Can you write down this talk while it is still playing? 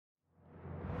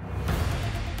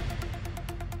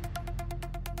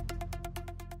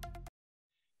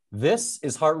This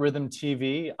is Heart Rhythm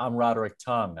TV. I'm Roderick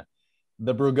Tung.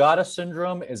 The Brugada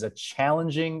Syndrome is a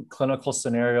challenging clinical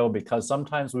scenario because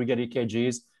sometimes we get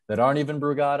EKGs that aren't even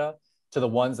Brugada to the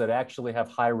ones that actually have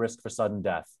high risk for sudden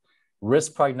death.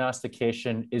 Risk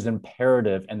prognostication is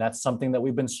imperative, and that's something that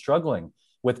we've been struggling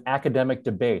with academic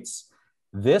debates.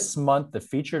 This month, the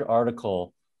featured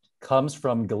article comes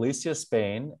from Galicia,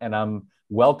 Spain, and I'm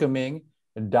welcoming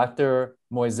Dr.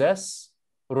 Moisés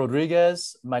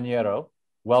Rodríguez-Mañero.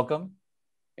 Welcome.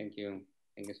 Thank you.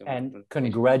 Thank you so much. And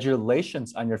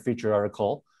congratulations on your featured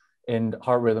article in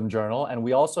Heart Rhythm Journal. And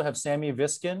we also have Sami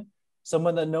Viskin,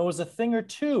 someone that knows a thing or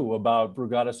two about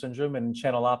Brugada syndrome and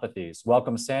channelopathies.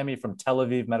 Welcome, Sami, from Tel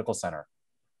Aviv Medical Center.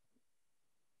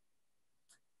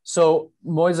 So,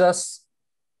 Moisés,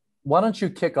 why don't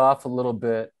you kick off a little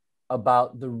bit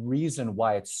about the reason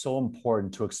why it's so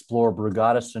important to explore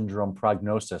Brugada syndrome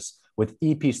prognosis with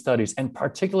EP studies, and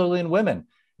particularly in women?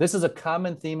 This is a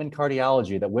common theme in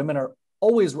cardiology that women are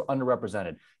always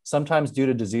underrepresented, sometimes due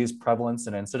to disease prevalence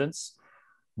and incidence.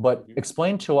 But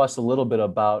explain to us a little bit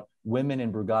about women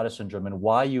in Brugada syndrome and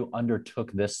why you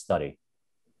undertook this study.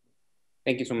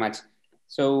 Thank you so much.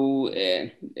 So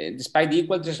despite the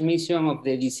equal transmission of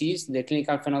the disease, the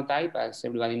clinical phenotype, as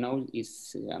everybody knows,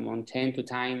 is among 10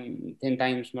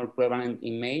 times more prevalent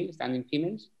in males than in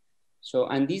females. So,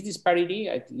 and this disparity,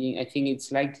 I think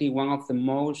it's likely one of the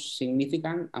most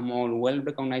significant among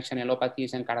well-recognized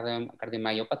channelopathies and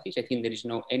cardiomyopathies. I think there is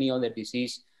no any other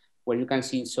disease where you can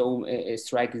see so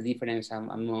striking difference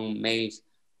among males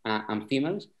and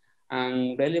females.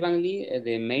 And relevantly,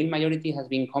 the male majority has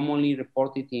been commonly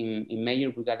reported in major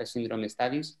Brugada syndrome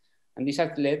studies. And this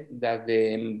has led that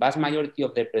the vast majority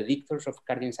of the predictors of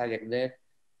cardiac death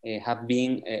have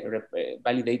been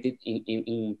validated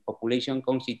in population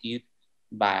constituted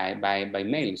by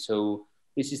males. So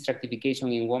risk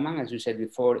stratification in women, as you said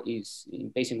before, is in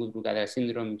patients with Brugada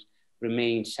syndrome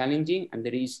remains challenging, and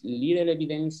there is little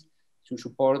evidence to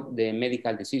support the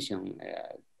medical decision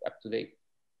up to date.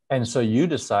 And so you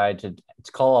decided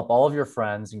to call up all of your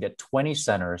friends and get 20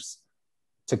 centers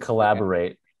to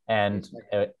collaborate, and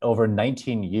over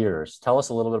 19 years. Tell us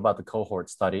a little bit about the cohort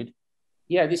studied.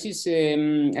 Yeah, this is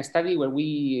a study where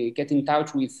we get in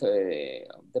touch with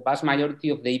the vast majority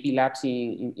of the EP labs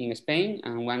in Spain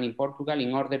and one in Portugal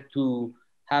in order to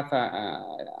have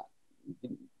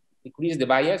decrease the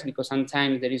bias, because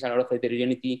sometimes there is a lot of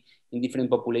heterogeneity in different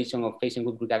populations of patients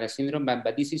with Brugada syndrome,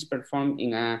 but this is performed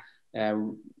in a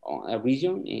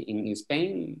region in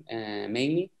Spain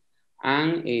mainly,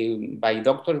 and by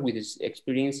doctors with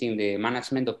experience in the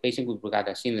management of patients with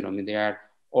Brugada syndrome. There are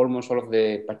almost all of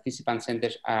the participant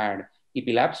centers are EP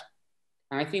labs.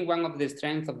 And I think one of the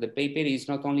strengths of the paper is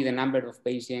not only the number of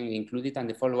patients included and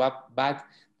the follow-up, but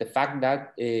the fact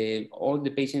that all the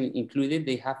patients included,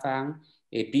 they have a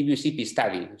previous EP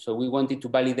study. So we wanted to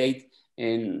validate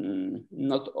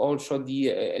not also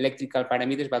the electrical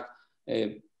parameters, but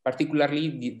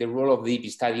particularly the role of the EP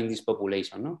study in this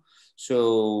population. No?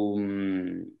 So,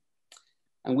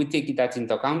 and we take that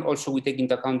into account. Also, we take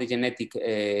into account the genetic,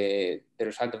 the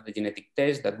result of the genetic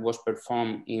test that was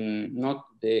performed in not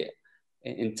the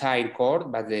entire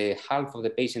cohort, but the half of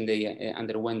the patient they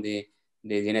underwent the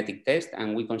genetic test,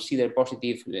 and we consider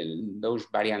positive those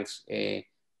variants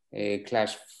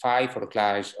class 5 or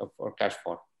class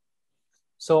 4.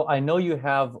 So I know you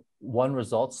have one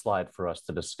result slide for us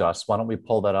to discuss. Why don't we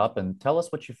pull that up and tell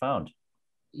us what you found?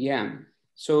 Yeah.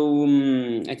 So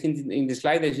I think in the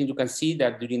slide, I think you can see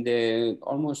that during the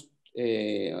almost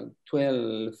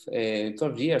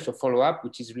 12 years of follow-up,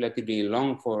 which is relatively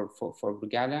long for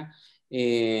Brugada,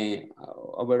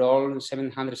 overall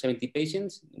 770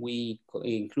 patients, we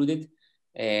included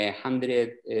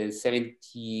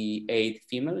 178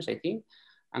 females, I think,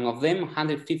 and of them,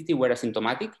 150 were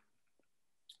asymptomatic.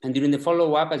 And during the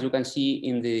follow-up, as you can see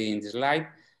in the slide,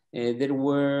 there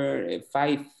were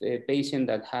 5 patients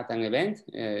that had an event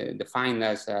defined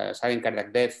as a sudden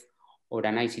cardiac death or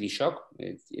an ICD shock.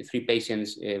 3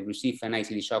 patients received an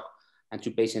ICD shock and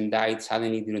 2 patients died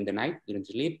suddenly during the night, during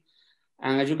sleep.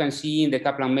 And as you can see in the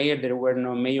Kaplan-Meier, there were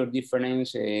no major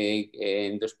difference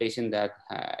in those patients that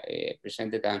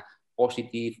presented a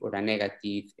positive or a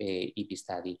negative EP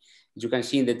study. As you can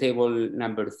see in the table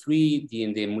number 3,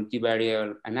 in the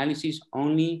multivariate analysis,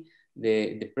 only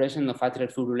the presence of atrial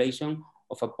fibrillation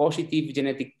of a positive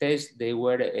genetic test, they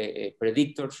were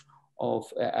predictors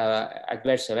of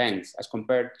adverse events as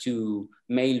compared to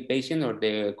male patient or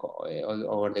the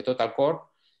total cohort,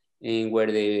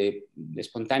 where the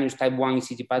spontaneous type 1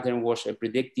 ECG pattern was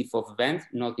predictive of events,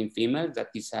 not in females. That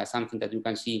is something that you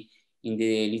can see in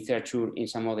the literature in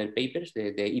some other papers. The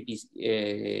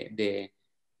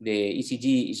the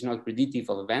ECG is not predictive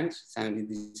of events, and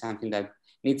this is something that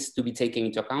needs to be taken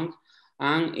into account.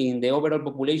 And in the overall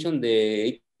population,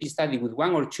 the AP study with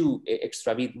 1 or 2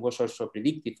 extra beat was also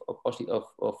predictive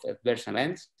of adverse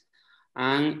events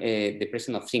and the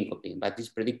presence of syncope, but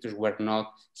these predictors were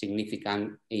not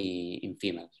significant in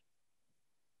females.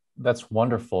 That's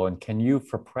wonderful. And can you,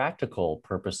 for practical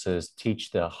purposes,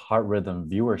 teach the heart rhythm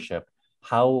viewership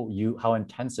how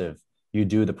intensive you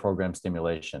do the program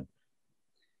stimulation?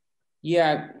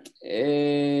 Yeah,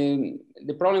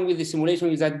 the problem with the simulation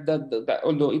is that,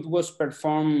 although it was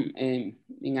performed in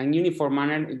a uniform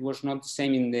manner, it was not the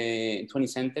same in the 20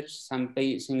 centers.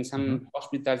 In some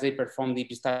hospitals, they performed the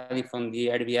EP study from the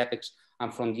RV Apex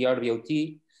and from the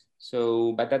RVOT.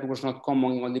 So, but that was not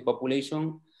common in all the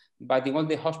population. But in all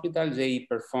the hospitals, they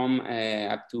perform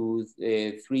up to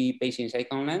 3 patient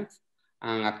cycle length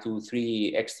and up to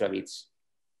 3 extra beats.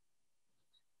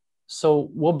 So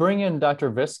we'll bring in Dr.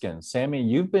 Viskin. Sami,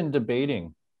 you've been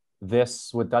debating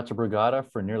this with Dr. Brugada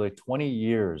for nearly 20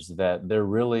 years, that there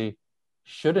really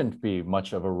shouldn't be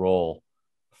much of a role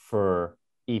for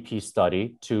EP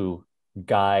study to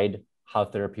guide how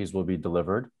therapies will be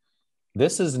delivered.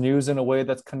 This is news in a way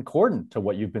that's concordant to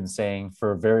what you've been saying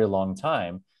for a very long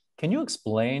time. Can you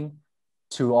explain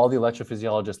to all the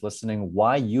electrophysiologists listening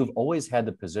why you've always had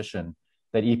the position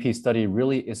that EP study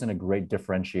really isn't a great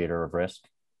differentiator of risk?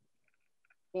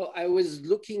 Well, I was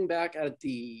looking back at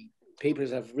the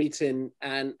papers I've written,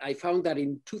 and I found that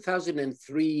in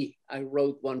 2003, I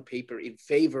wrote one paper in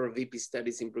favor of EP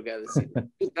studies in Brugada Syndrome,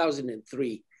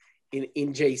 2003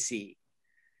 in JC.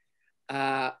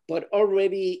 But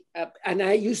already, and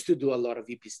I used to do a lot of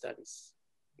EP studies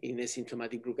in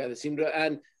asymptomatic Brugada Syndrome.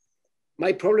 And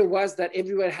my problem was that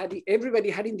everybody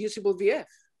had inducible VF.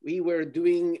 We were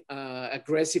doing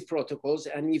aggressive protocols,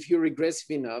 and if you're aggressive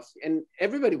enough, and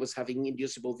everybody was having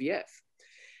inducible VF.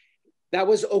 That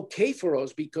was okay for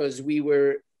us because we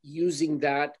were using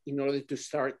that in order to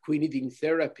start quinidine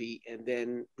therapy and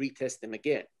then retest them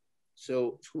again.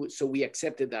 So we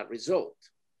accepted that result.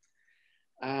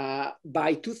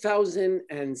 By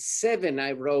 2007,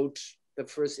 I wrote the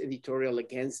first editorial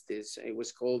against this. It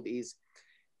was called Is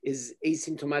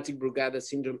Asymptomatic Brugada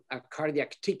Syndrome a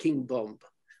Cardiac Ticking Bomb?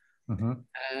 Mm-hmm.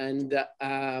 And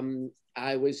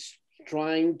I was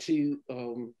trying to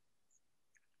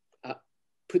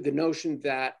put the notion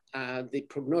that the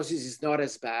prognosis is not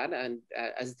as bad. And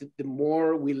as the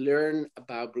more we learn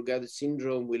about Brugada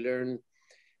syndrome, we learn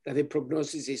that the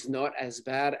prognosis is not as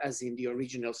bad as in the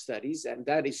original studies. And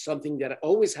that is something that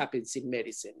always happens in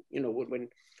medicine. You know, when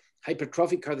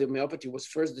hypertrophic cardiomyopathy was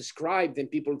first described, then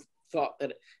people thought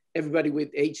that everybody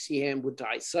with HCM would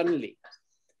die suddenly.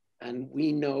 And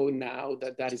we know now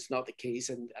that that is not the case,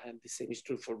 and the same is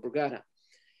true for Brugada.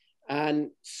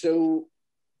 And so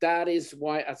that is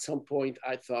why at some point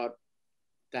I thought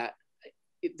that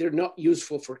they're not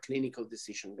useful for clinical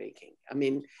decision-making. I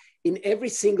mean, in every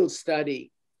single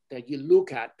study that you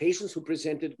look at, patients who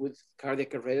presented with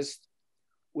cardiac arrest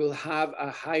will have a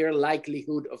higher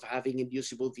likelihood of having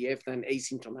inducible VF than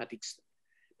asymptomatic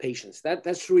patients.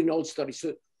 That's true in all studies.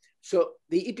 So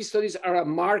the EP studies are a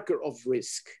marker of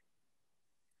risk.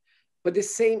 But the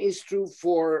same is true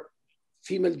for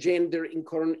male gender in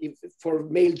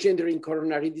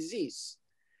coronary disease.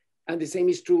 And the same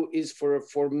is true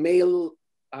for male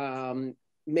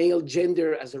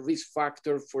gender as a risk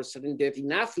factor for sudden death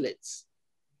in athletes.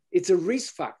 It's a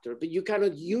risk factor, but you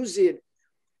cannot use it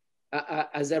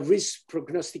as a risk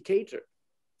prognosticator.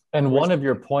 And one of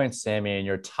your points, Sami, in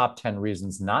your top 10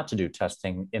 reasons not to do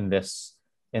testing in this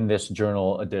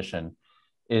journal edition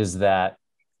is that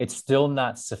it's still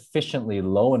not sufficiently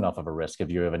low enough of a risk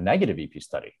if you have a negative EP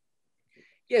study.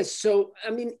 Yes, so I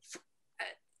mean,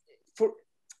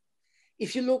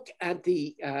 if you look at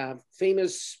the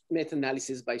famous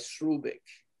meta-analysis by Srubeck,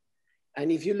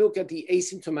 and if you look at the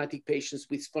asymptomatic patients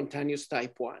with spontaneous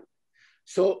type 1,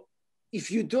 so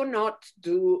if you do not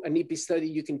do an EP study,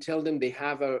 you can tell them they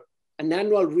have an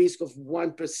annual risk of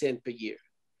 1% per year.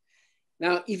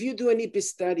 Now, if you do an EP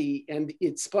study and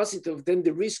it's positive, then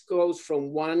the risk goes from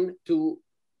 1 to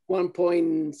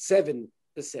 1.7%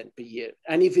 per year.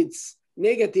 And if it's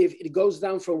negative, it goes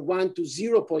down from 1 to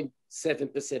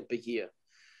 0.7% per year.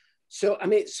 So, I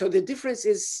mean, so the difference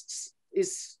is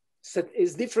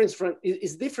different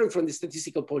from the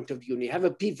statistical point of view. And you have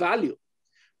a p-value.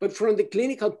 But from the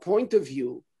clinical point of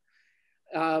view,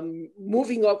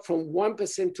 moving up from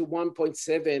 1% to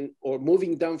 1.7 or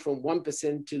moving down from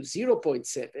 1% to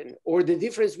 0.7, or the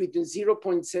difference between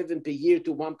 0.7 per year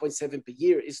to 1.7 per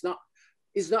year is not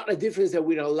a difference that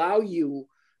will allow you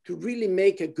to really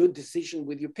make a good decision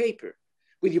with your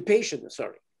patient,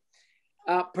 sorry.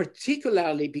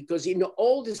 particularly because in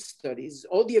all the studies,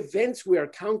 all the events we are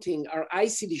counting are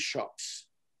ICD shocks,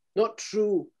 not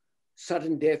true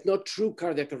sudden death, not true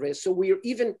cardiac arrest. So we are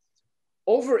even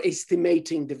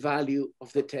overestimating the value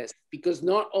of the test because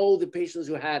not all the patients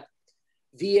who had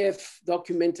VF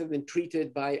documented and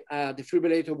treated by a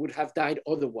defibrillator would have died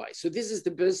otherwise. So this is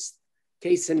the best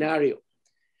case scenario.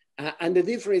 And the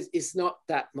difference is not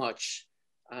that much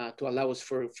to allow us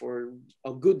for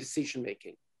a good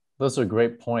decision-making. Those are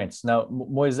great points. Now,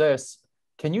 Moisés,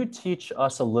 can you teach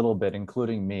us a little bit,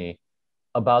 including me,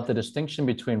 about the distinction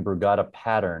between Brugada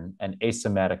pattern and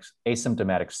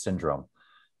asymptomatic syndrome?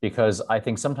 Because I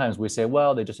think sometimes we say,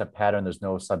 well, they just have pattern, there's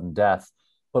no sudden death.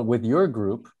 But with your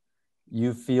group,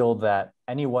 you feel that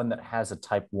anyone that has a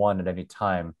type 1 at any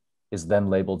time is then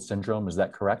labeled syndrome. Is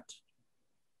that correct?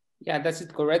 Yeah, that's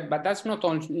it, correct. But that's not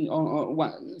only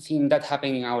one thing that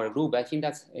happened in our group. I think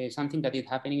that's something that is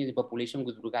happening in the population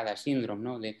with Brugada syndrome.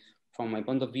 No, from my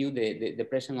point of view, the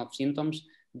presence of symptoms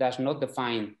does not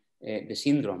define the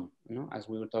syndrome. As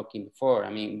we were talking before. I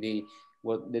mean,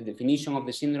 the definition of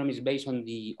the syndrome is based on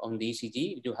the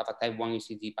ECG. You have a type 1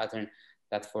 ECG pattern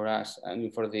that for us, I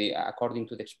mean, according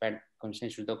to the expert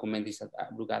consensus document, is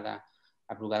a Brugada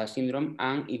syndrome.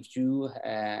 And if you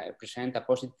present a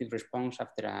positive response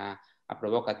after a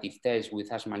provocative test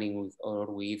with asthma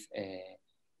or with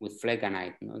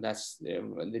flecainide, that's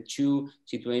the two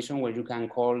situations where you can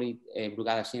call it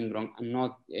Brugada syndrome and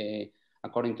not,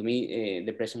 according to me,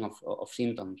 the presence of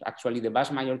symptoms. Actually, the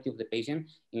vast majority of the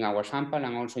patients in our sample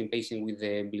and also in patients with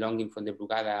the belonging from the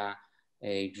Brugada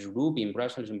group in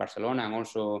Brussels, in Barcelona, and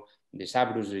also the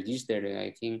Sabrus register,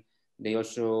 I think they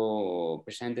also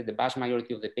presented the vast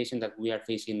majority of the patients that we are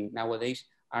facing nowadays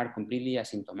are completely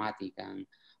asymptomatic. And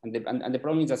the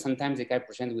problem is that sometimes they can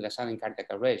present with a sudden cardiac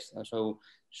arrest.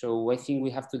 So I think we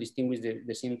have to distinguish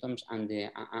the symptoms and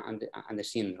the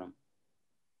syndrome.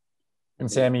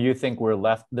 And Sami, you think we're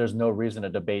left, there's no reason to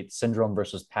debate syndrome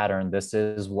versus pattern. This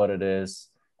is what it is.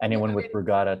 Anyone with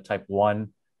Brugada type 1,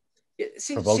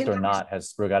 provoked or not,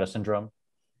 has Brugada syndrome?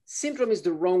 Syndrome is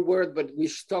the wrong word, but we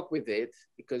stuck with it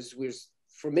because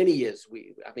for many years,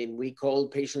 we call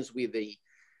patients with a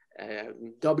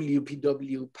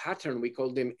WPW pattern, we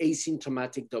call them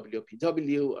asymptomatic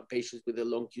WPW. Patients with a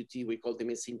long QT, we call them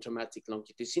asymptomatic long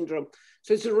QT syndrome.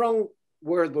 So it's the wrong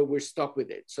word, but we're stuck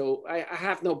with it. So I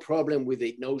have no problem with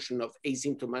the notion of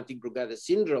asymptomatic Brugada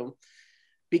syndrome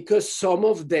because some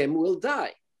of them will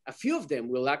die. A few of them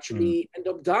will actually end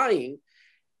up dying.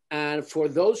 And for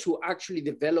those who actually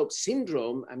develop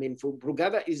syndrome, I mean, for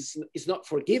Brugada is not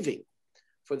forgiving.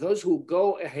 For those who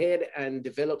go ahead and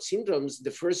develop syndromes,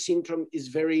 the first symptom is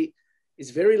very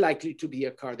likely to be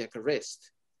a cardiac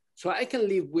arrest. So I can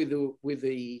live with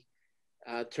the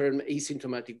term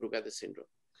asymptomatic Brugada syndrome.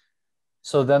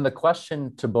 So then the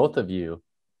question to both of you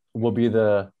will be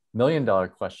the million-dollar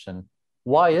question.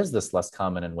 Why is this less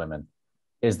common in women?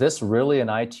 Is this really an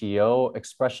ITO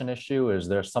expression issue? Is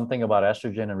there something about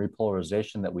estrogen and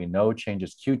repolarization that we know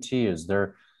changes QT? Is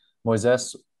there,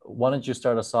 Moisés, why don't you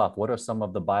start us off? What are some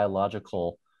of the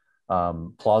biological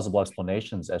plausible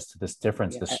explanations as to this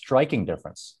difference, the striking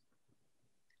difference?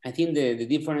 I think the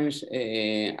difference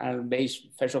are based,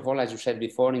 first of all, as you said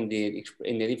before, in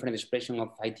the different expression of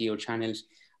ITO channels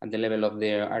at the level of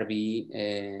the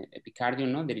RBE epicardium.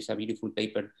 No? There is a beautiful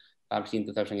paper published in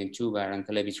 2002 by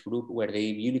Antelevich group, where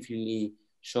they beautifully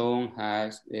shown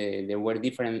as there were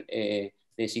different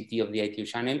density of the ITO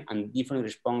channel and different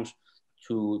response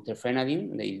to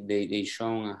terfenadine. They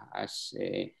shown as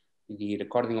the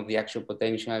recording of the axial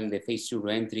potential, the phase 2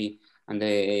 reentry, and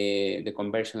the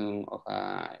conversion of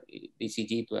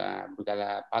ECG to a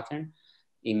Brugada pattern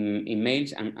in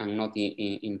males and not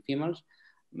in females.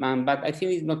 But I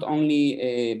think it's not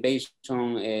only based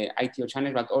on ITO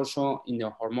channels, but also in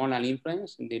the hormonal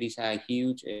influence. There is a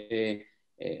huge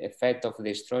effect of the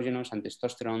estrogenous and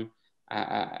testosterone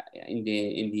in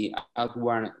the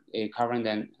outward current,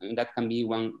 and that can be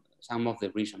some of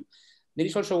the reason. There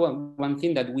is also one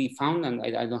thing that we found, and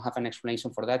I don't have an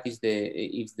explanation for that, is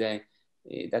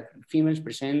that females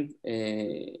present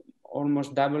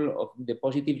almost double of the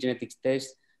positive genetic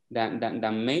test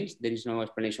than males. There is no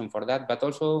explanation for that, but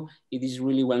also it is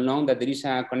really well known that there is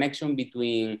a connection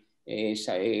between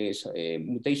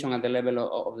mutation at the level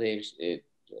of the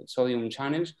sodium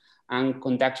channels and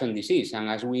conduction disease. And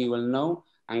as we well know,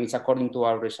 and it's according to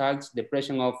our results, the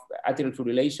presence of atrial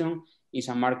fibrillation is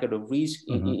a marker of risk.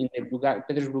 In the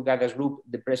Pedro's Brugada's group,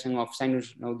 the presence of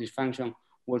sinus node dysfunction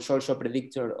was also a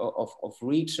predictor of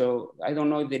risk. So I don't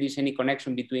know if there is any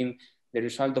connection between the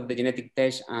result of the genetic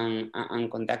test and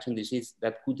conduction disease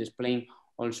that could explain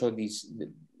also this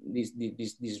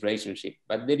this relationship.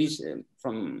 But there is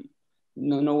from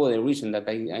no other reason that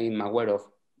I am aware of.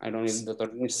 I don't know if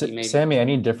Dr. maybe. Sami,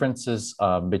 any differences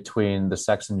between the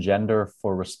sex and gender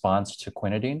for response to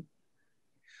quinidine?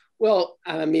 Well,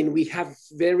 I mean, we have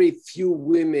very few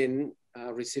women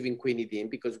receiving quinidine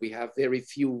because we have very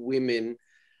few women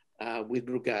with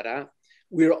Brugada.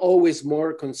 We're always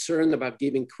more concerned about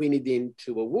giving quinidine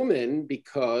to a woman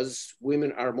because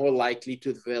women are more likely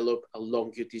to develop a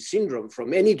long QT syndrome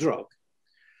from any drug.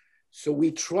 So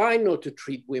we try not to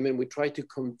treat women. We try to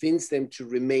convince them to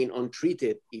remain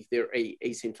untreated if they're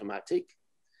asymptomatic.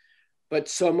 But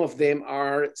some of them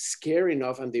are scared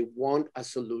enough and they want a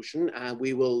solution, and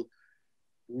we will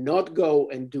not go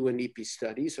and do an EP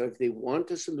study. So if they want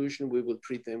a solution, we will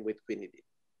treat them with quinidine.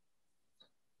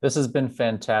 This has been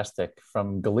fantastic.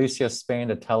 From Galicia, Spain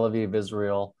to Tel Aviv,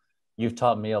 Israel, you've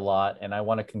taught me a lot, and I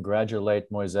want to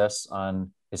congratulate Moisés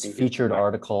on his featured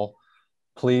article.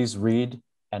 Please read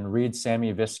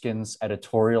Sami Viskin's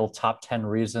editorial, Top 10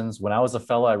 Reasons. When I was a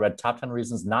fellow, I read Top 10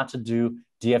 Reasons Not to Do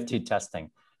DFT Testing.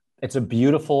 It's a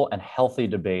beautiful and healthy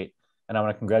debate, and I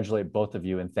want to congratulate both of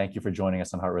you and thank you for joining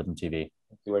us on Heart Rhythm TV.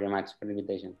 Thank you very much for the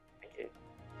invitation.